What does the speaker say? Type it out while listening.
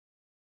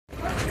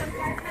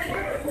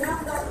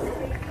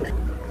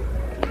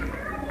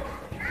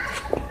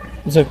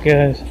What's up,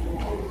 guys?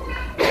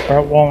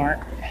 We're at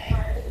Walmart.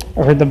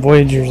 I heard the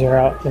Voyagers are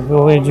out. The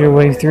Voyager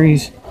Wave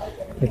 3s,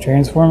 the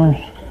Transformers.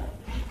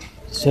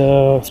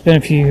 So it's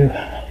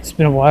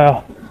been a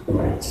while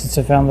since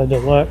I found the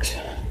Deluxe.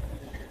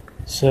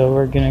 So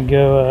we're gonna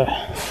go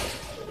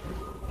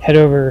head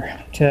over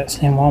to that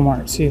same Walmart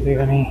and see if they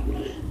got any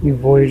new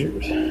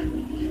Voyagers.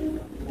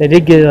 They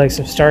did get like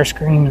some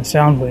Starscream and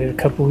Soundwave a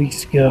couple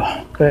weeks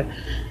ago, but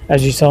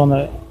as you saw in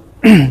the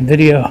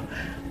video,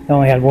 they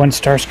only had one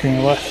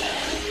Starscream left.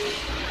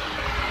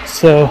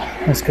 So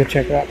let's go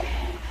check it out.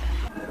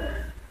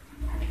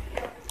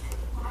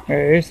 Alright,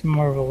 here's some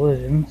Marvel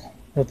Legends.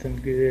 Nothing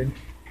good.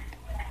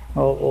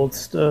 All old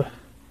stuff.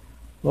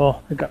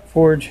 Well, I got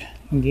Forge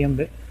and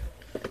Gambit.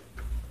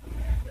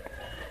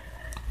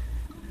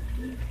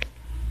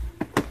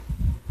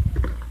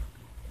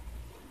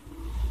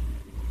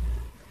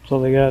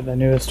 So they got the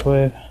newest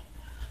wave.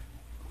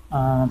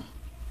 Let's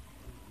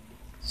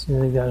see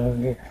what they got over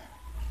here.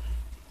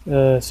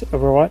 It's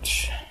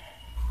Overwatch.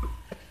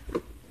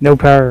 No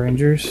Power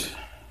Rangers.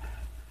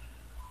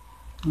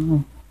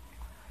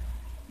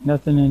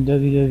 Nothing in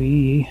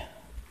WWE.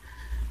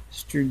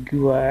 Mr.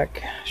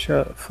 Gulak.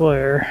 Charlotte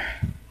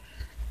Flair.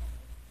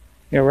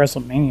 Yeah,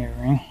 WrestleMania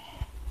ring.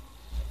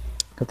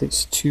 Got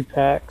these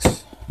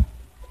 2-packs.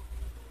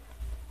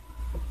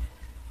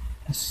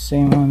 That's the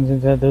same ones.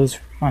 I've had those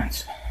for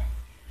months.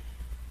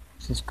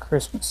 This is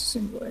Christmas, it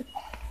seems like.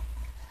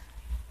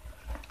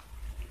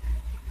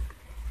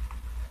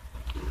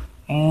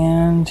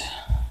 And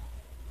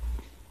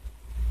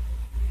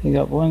they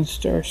got one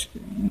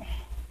Starscream.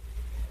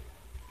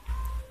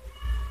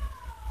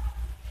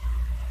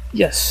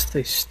 Yes,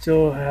 they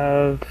still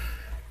have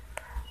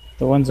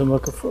the ones I'm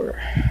looking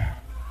for.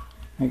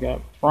 I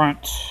got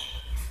Brunt.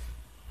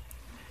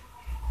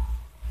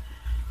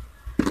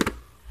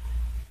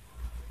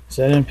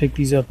 So I didn't pick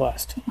these up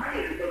last time.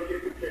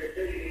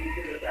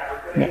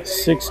 I got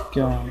 6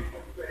 gun.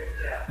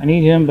 I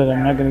need him, but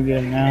I'm not going to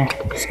get him now.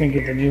 I'm just going to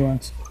get the new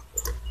ones.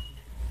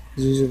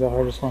 These are the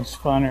hardest ones to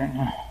find right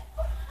now.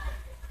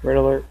 Red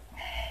alert.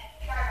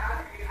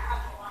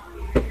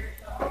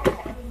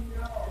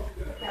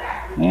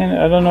 And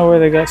I don't know where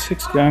they got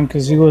 6 gun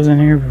because he wasn't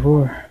here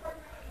before.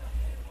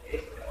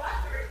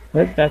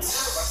 But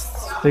that's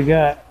what they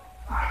got.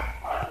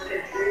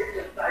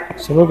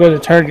 So we'll go to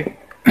Target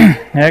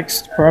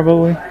next,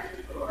 probably.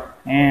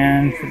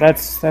 And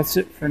that's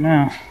it for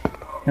now.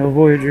 No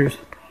Voyagers.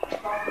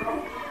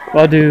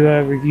 I'll do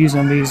reviews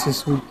on these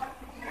this week.